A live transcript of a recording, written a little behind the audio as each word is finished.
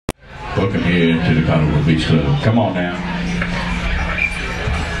Welcome here to the Collaroy Beach Club. Come on now.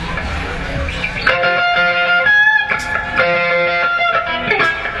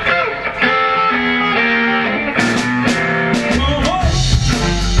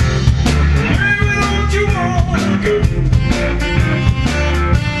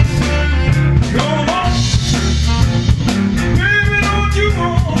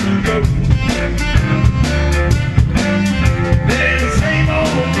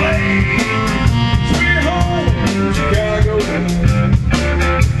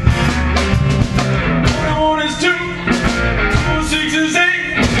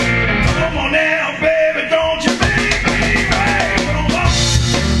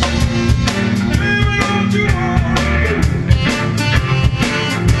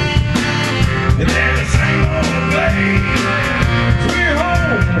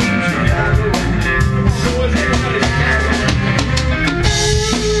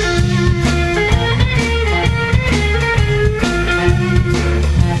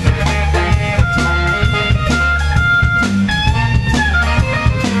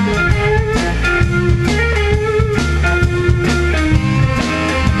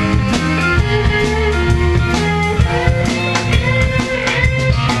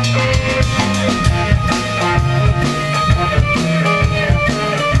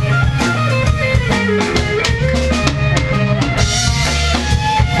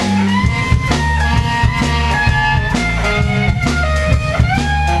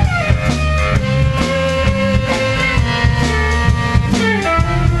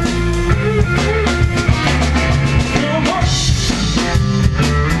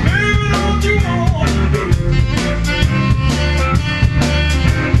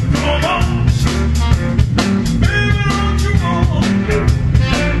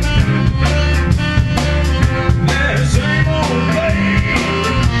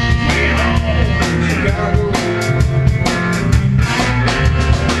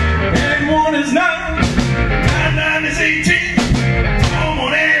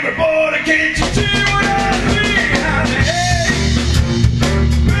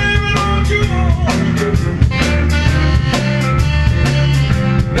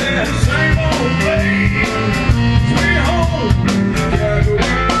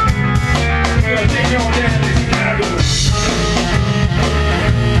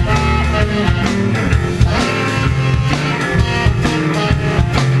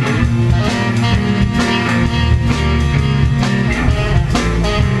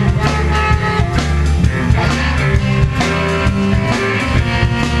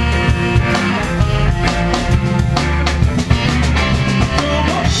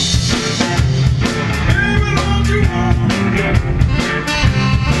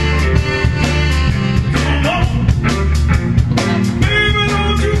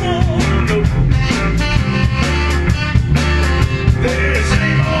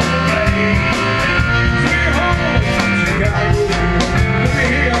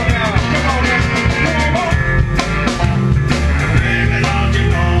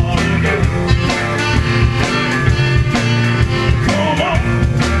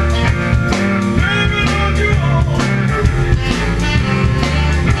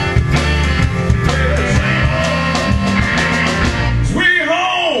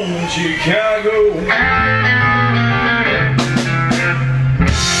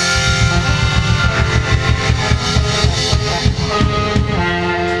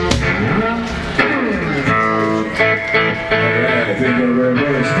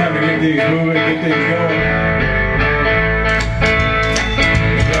 It's time to get these moving, get these going.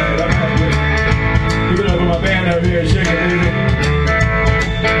 Give it up for my band over here, Shake Am.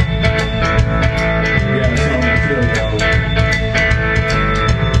 Yeah, it's on the field, y'all.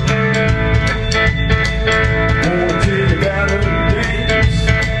 Won't tell you about the dance.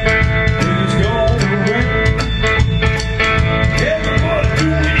 It's gonna rain. Everybody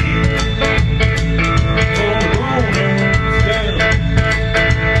doing it. For the grown-ups down.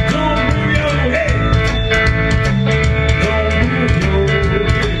 Don't move your head.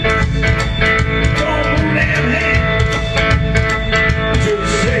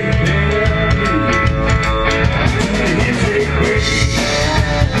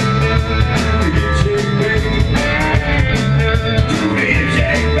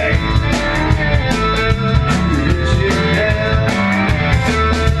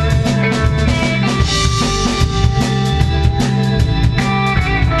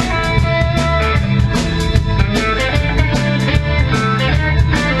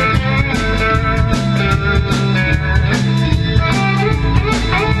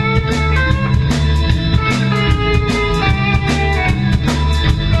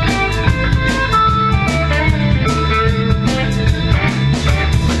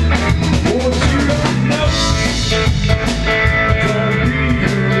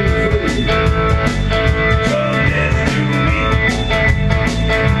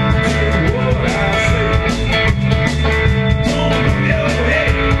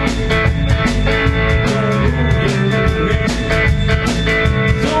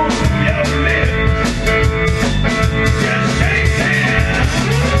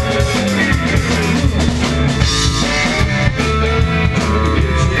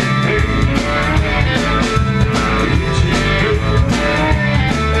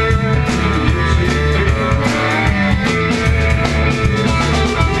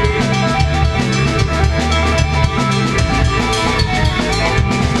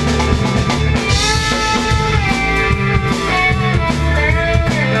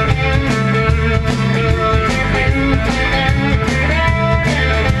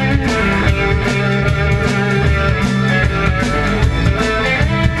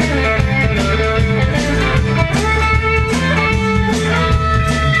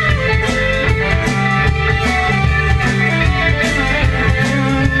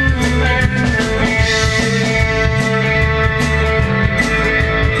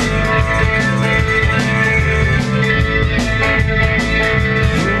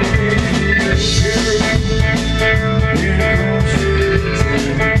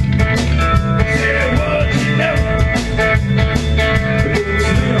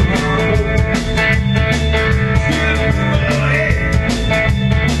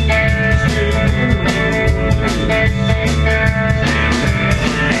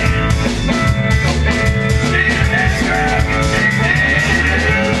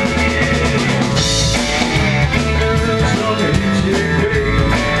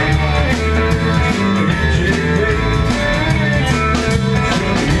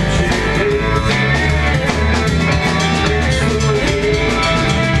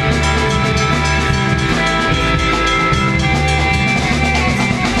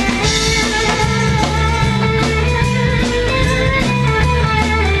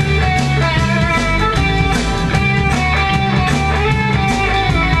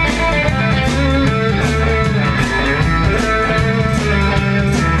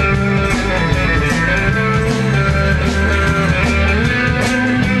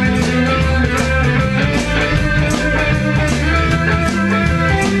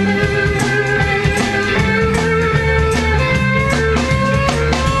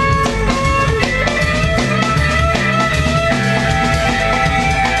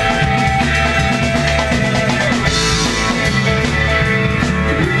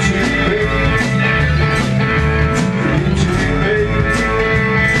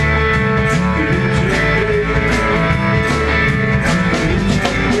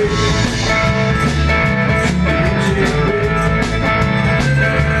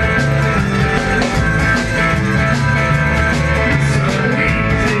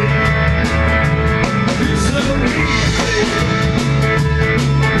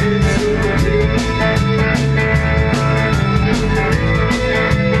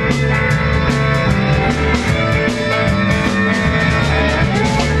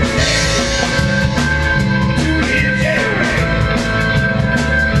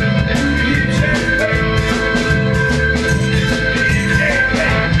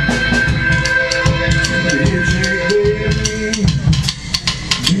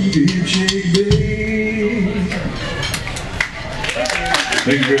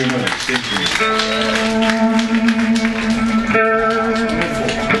 Thank you very much.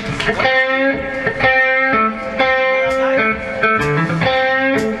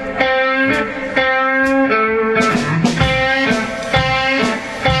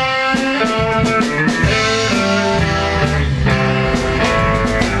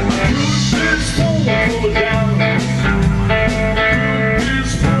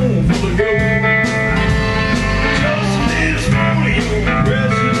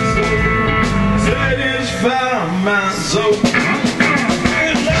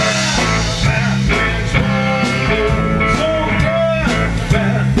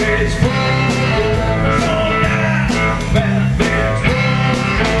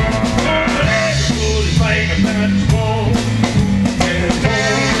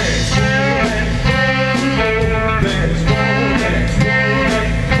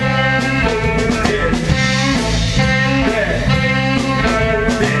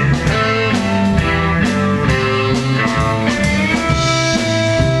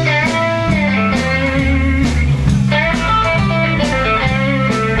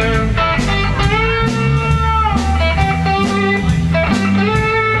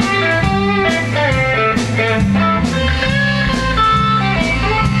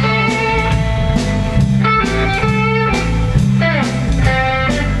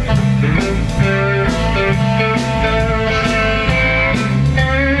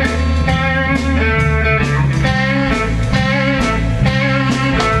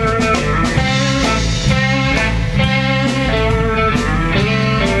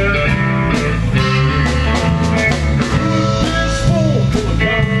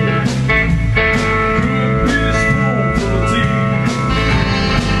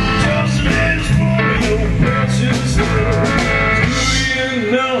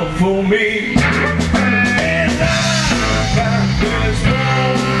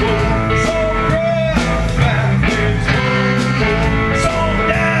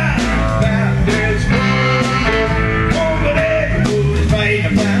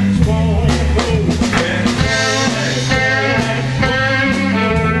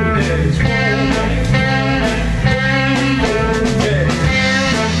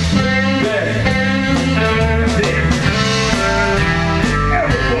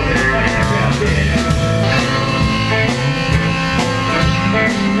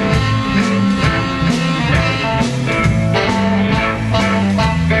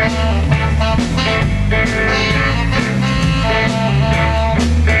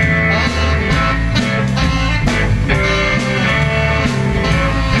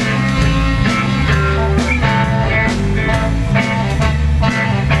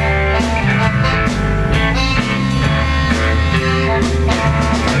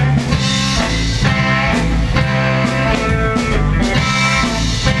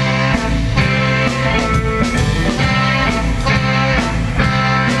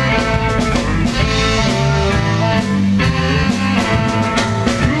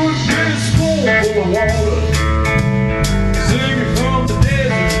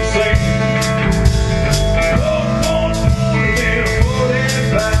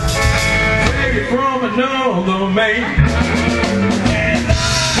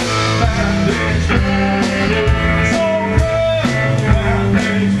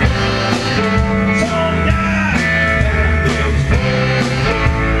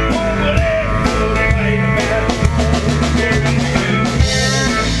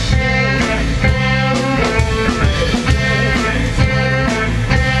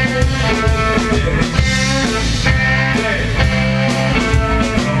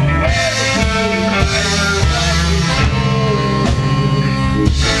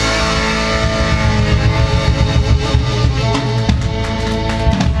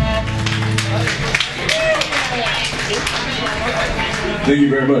 Thank you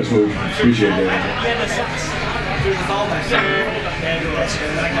very much, Lord. Appreciate that.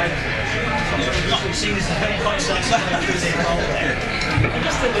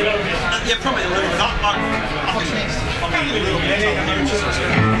 Yeah, probably a little bit. I mean, a little bit.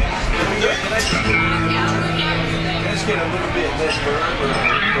 Let's get a little bit less burn,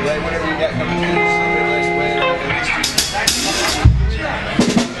 whatever you got coming through, just a little bit less wet.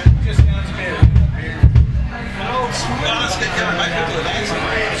 Just down to bed. Let's get going back into the dance.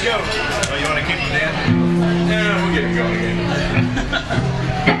 Let's go. Oh, you want to keep it down? Yeah, we'll get it going again.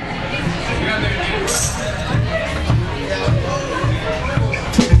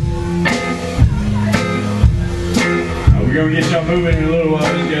 We're going to get y'all moving in a little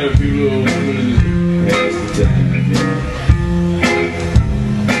while. Just got a few little pass the time.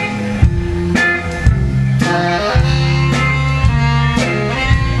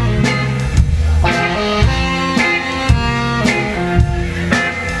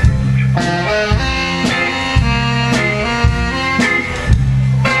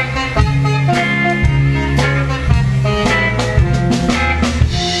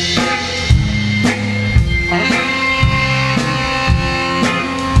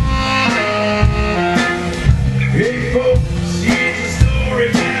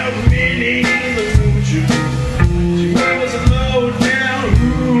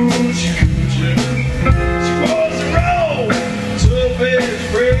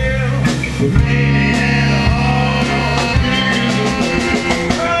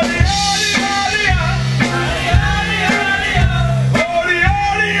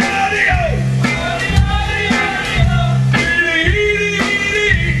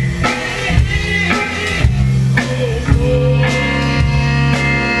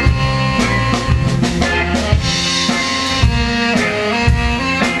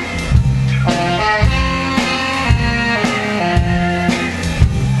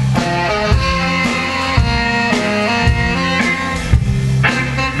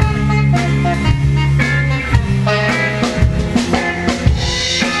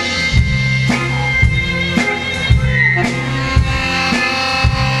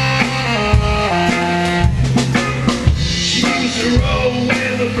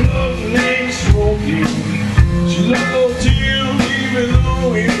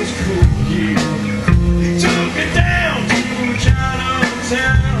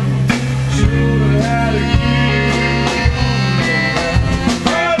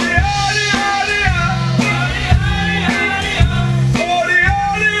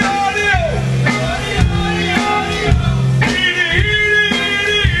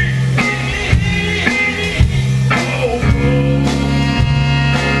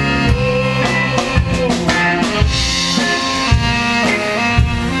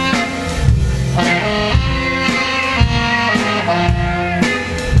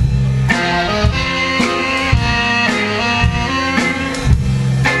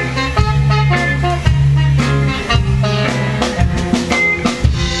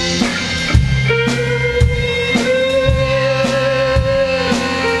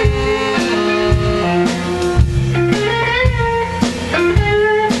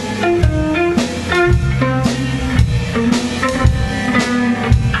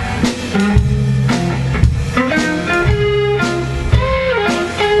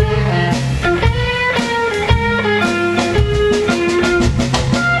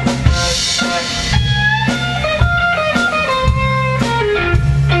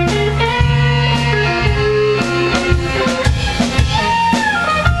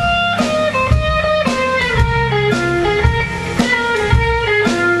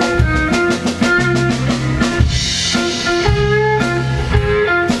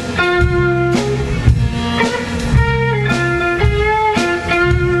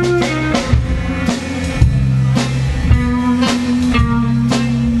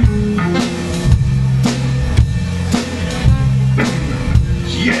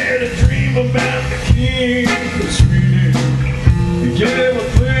 had a dream about the king of Sweden. He gave her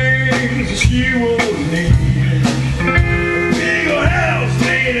things that she would need. A big old house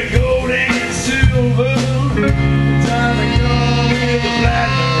made of gold and silver. The time to come with the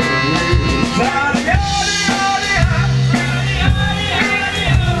platinum. Time to go.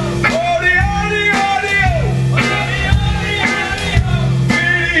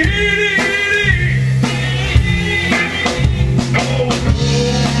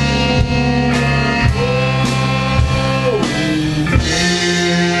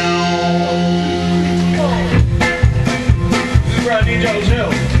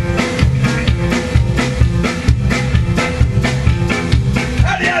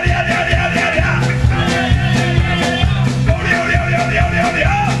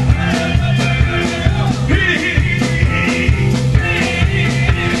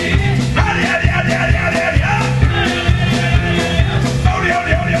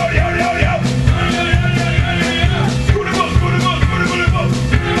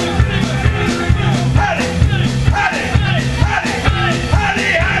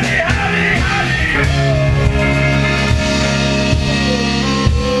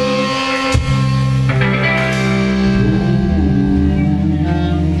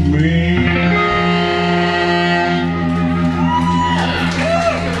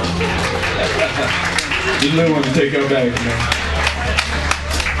 You really want to take her back, man.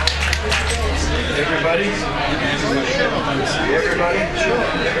 Everybody? Everybody? Sure.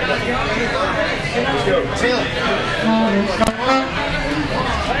 Let's go.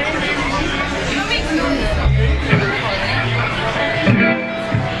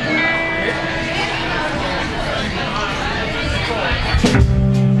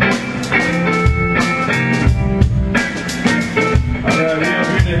 Alright, we up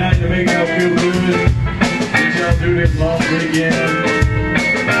here tonight to make y'all feel good. Do this long weekend.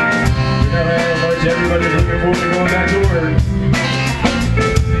 You know how much everybody's looking forward to going back to work.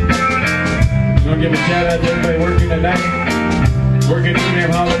 Just gonna give a shout out to everybody working tonight, working through them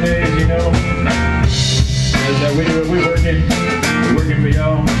holidays, you know. We're working for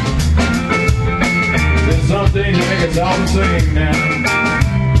y'all. There's some things that make us all sing now.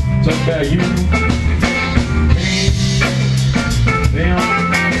 Talk about you, me, them,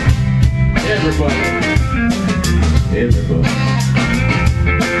 everybody. Everybody.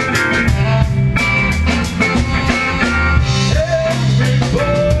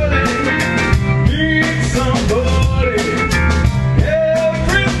 Everybody needs somebody.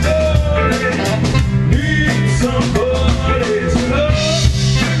 Everybody needs somebody to love.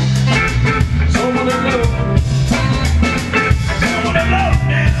 Someone to love. Someone to love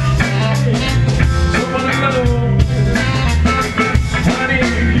now. Someone to love. I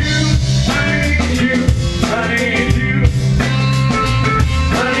need you. I need you. I need you.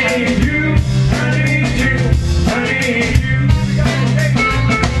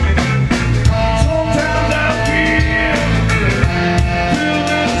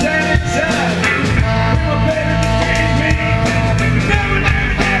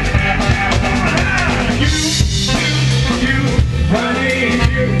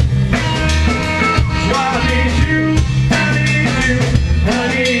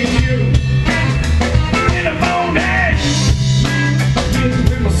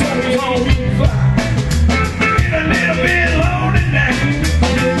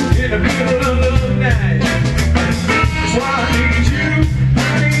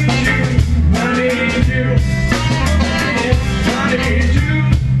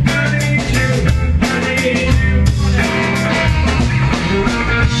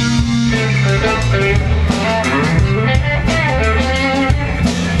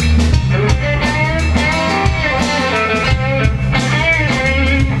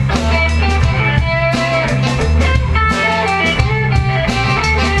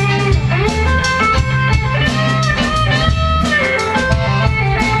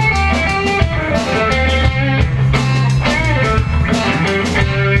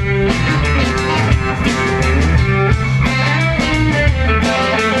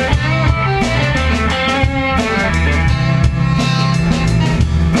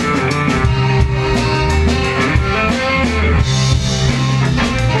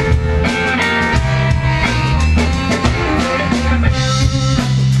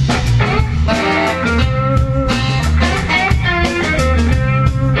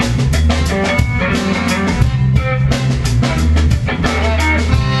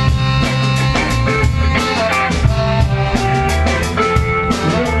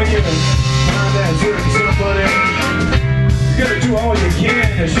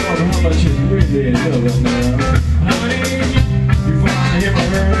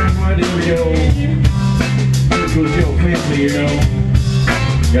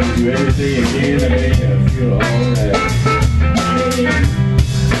 Do everything you can to make you feel alright.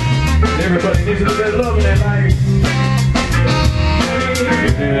 Everybody needs a little bit of love in their life.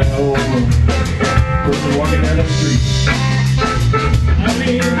 You're that old person walking down the street.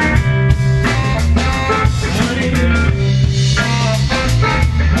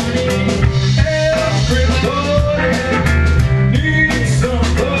 Everybody needs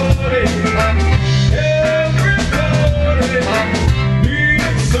somebody.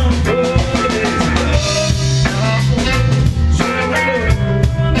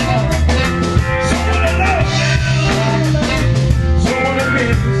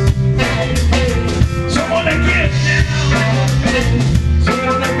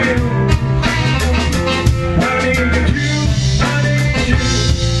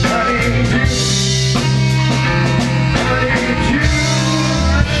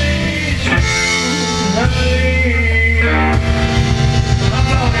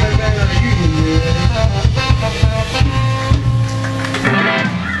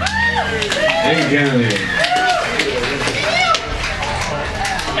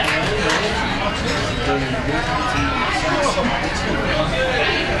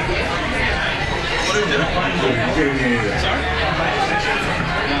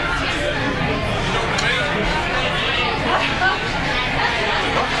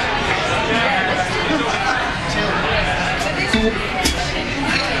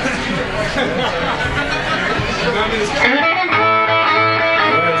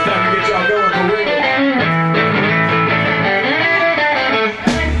 It's time to get y'all going for real.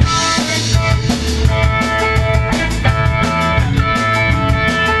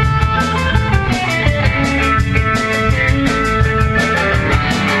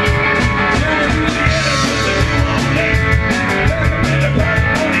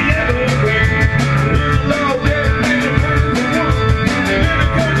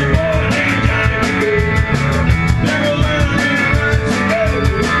 Never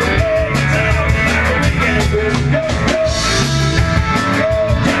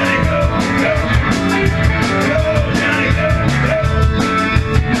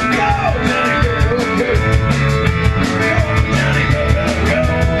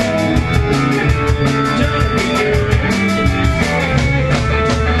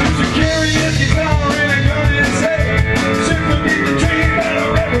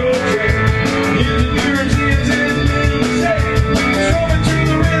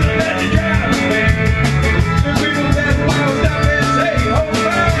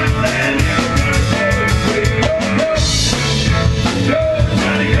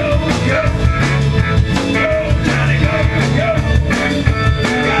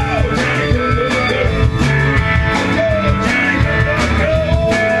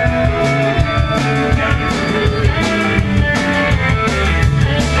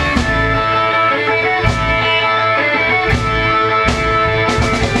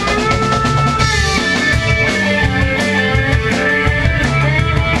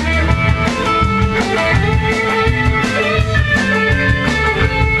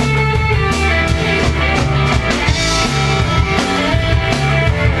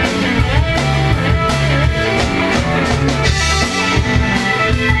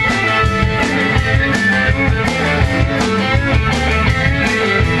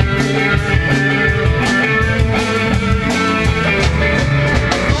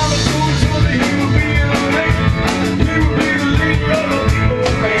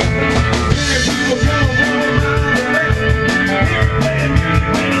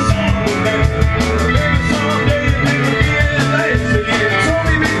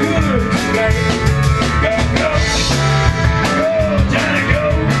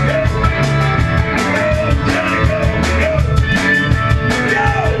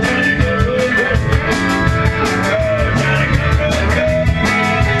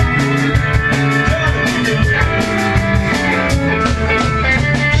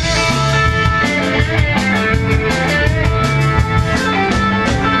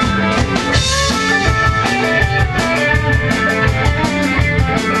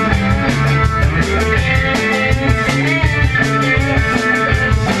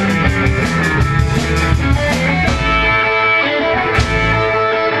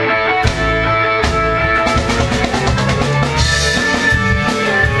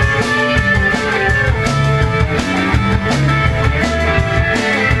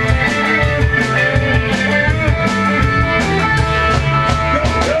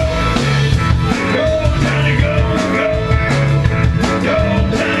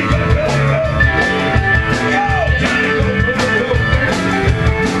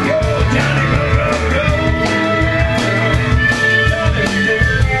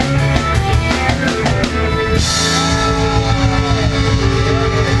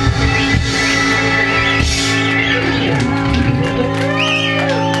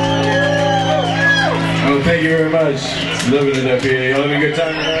Thank you very much. Loving it up here. Y'all having a good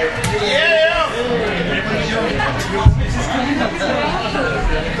time tonight? Yeah!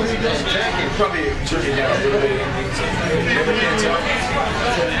 Probably turn it down a little bit.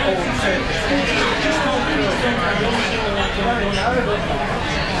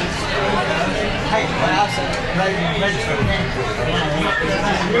 Hey,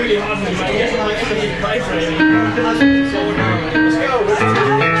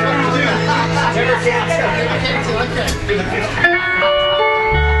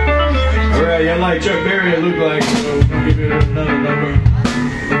 Alright, y'all like Chuck Berry, it looked like, so we'll give it another number.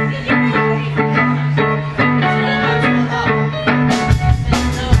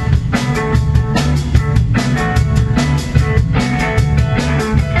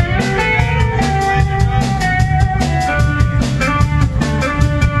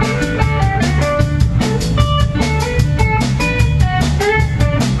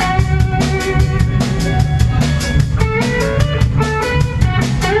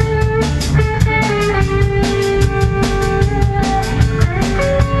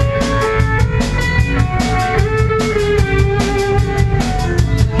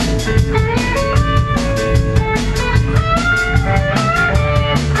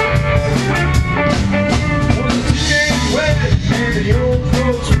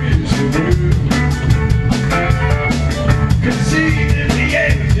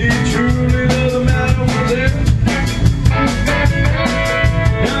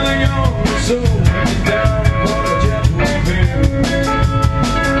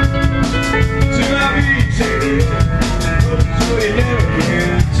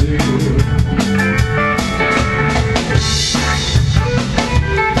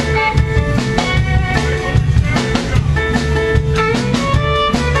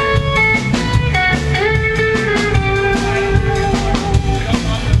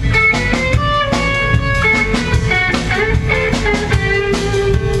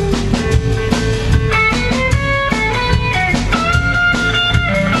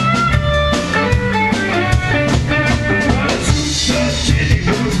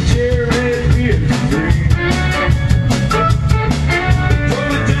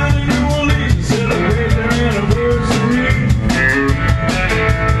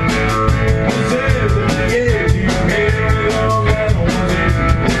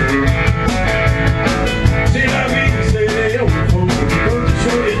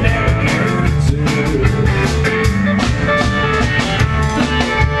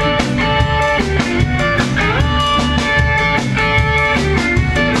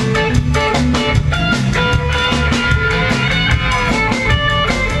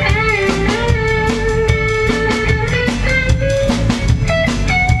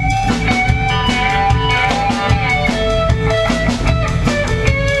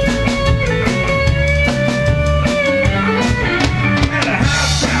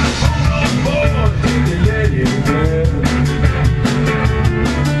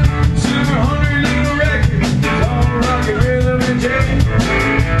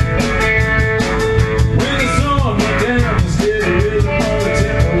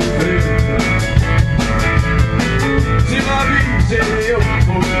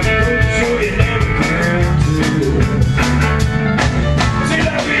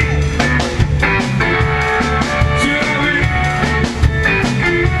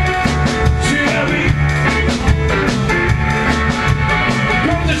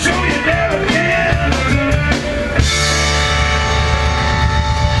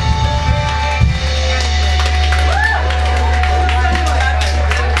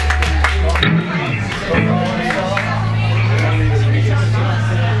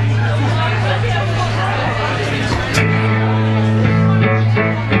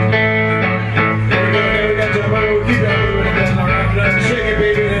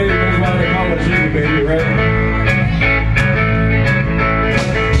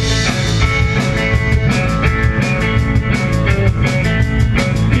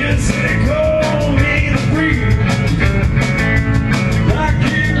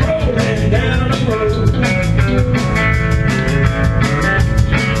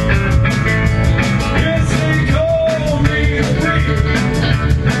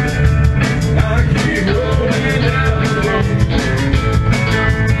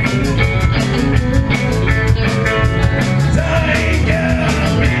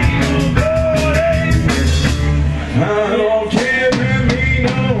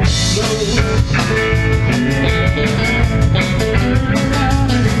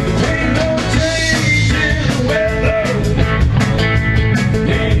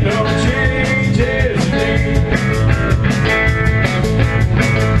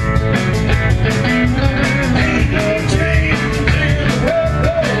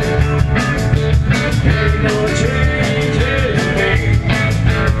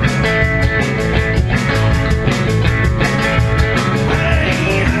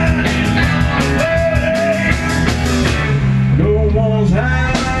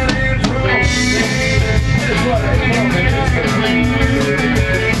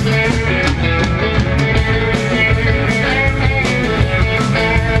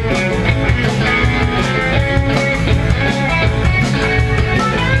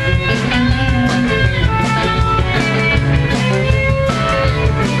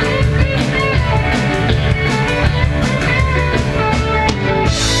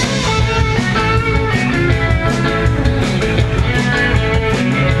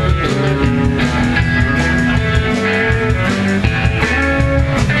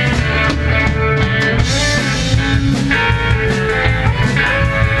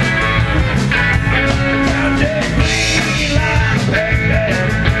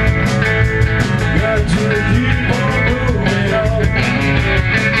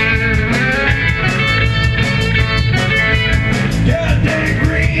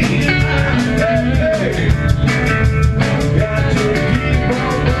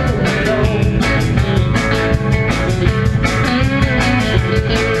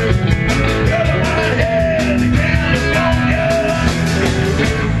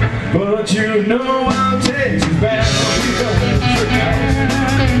 But you know I'll take you back when we go to the trick house.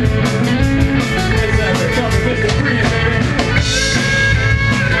 It's ever coming, Mr. Free, baby.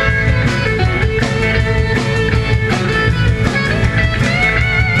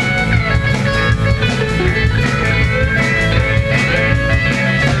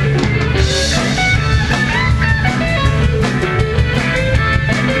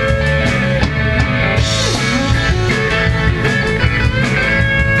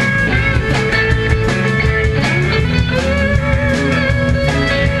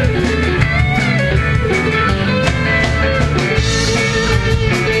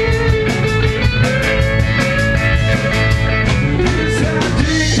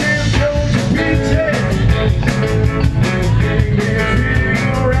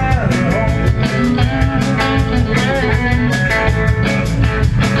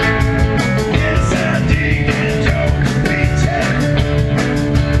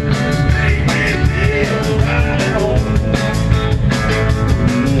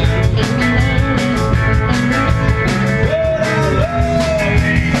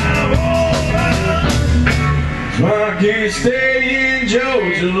 I can't stay in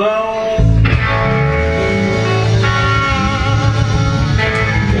Georgia long.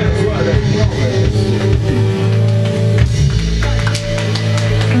 That's why they call it.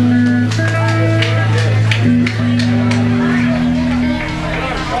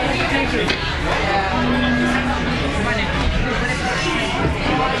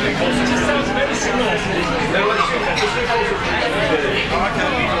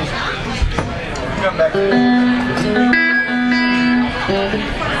 Come back.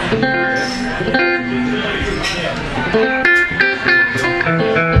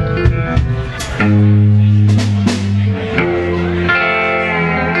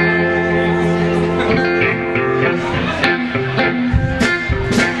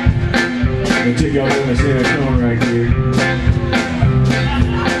 I'll take y'all in this little tone right here.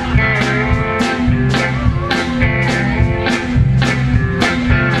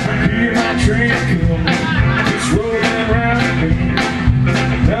 I hear my train come, it's rolling around me.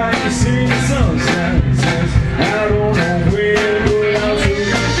 I can see the sunshine, it says, I don't know when, but I'll show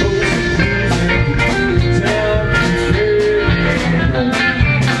you close and time keeps fading on.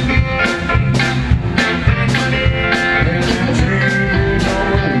 And the train goes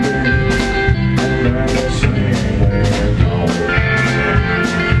on, baby. That was somewhere gone.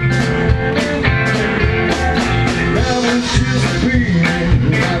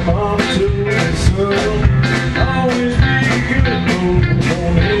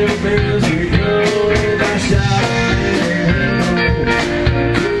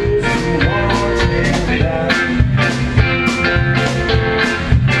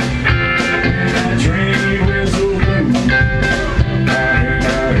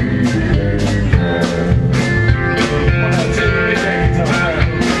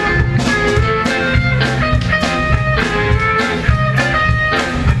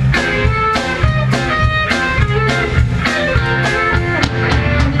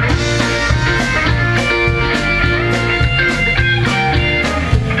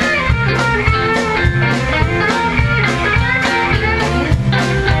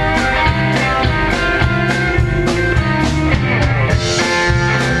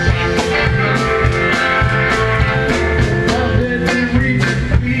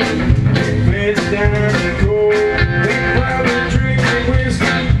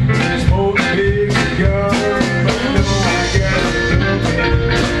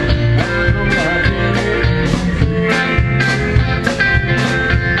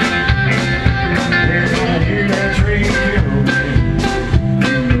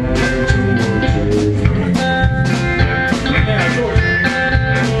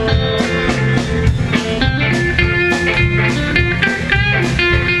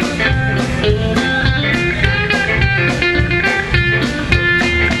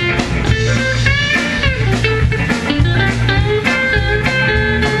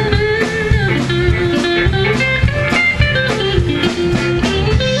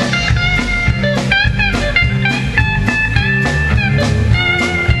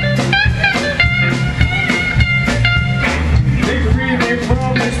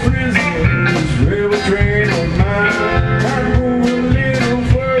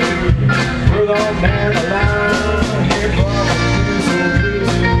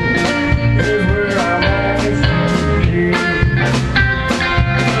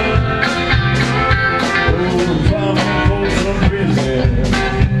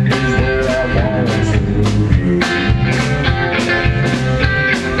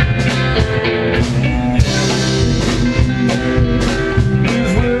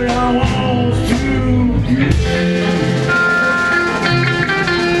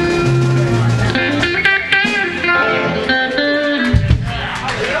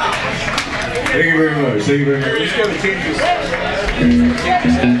 Saber. Let's go to Kenya's.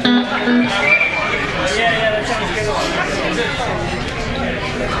 Yeah, that sounds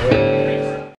good.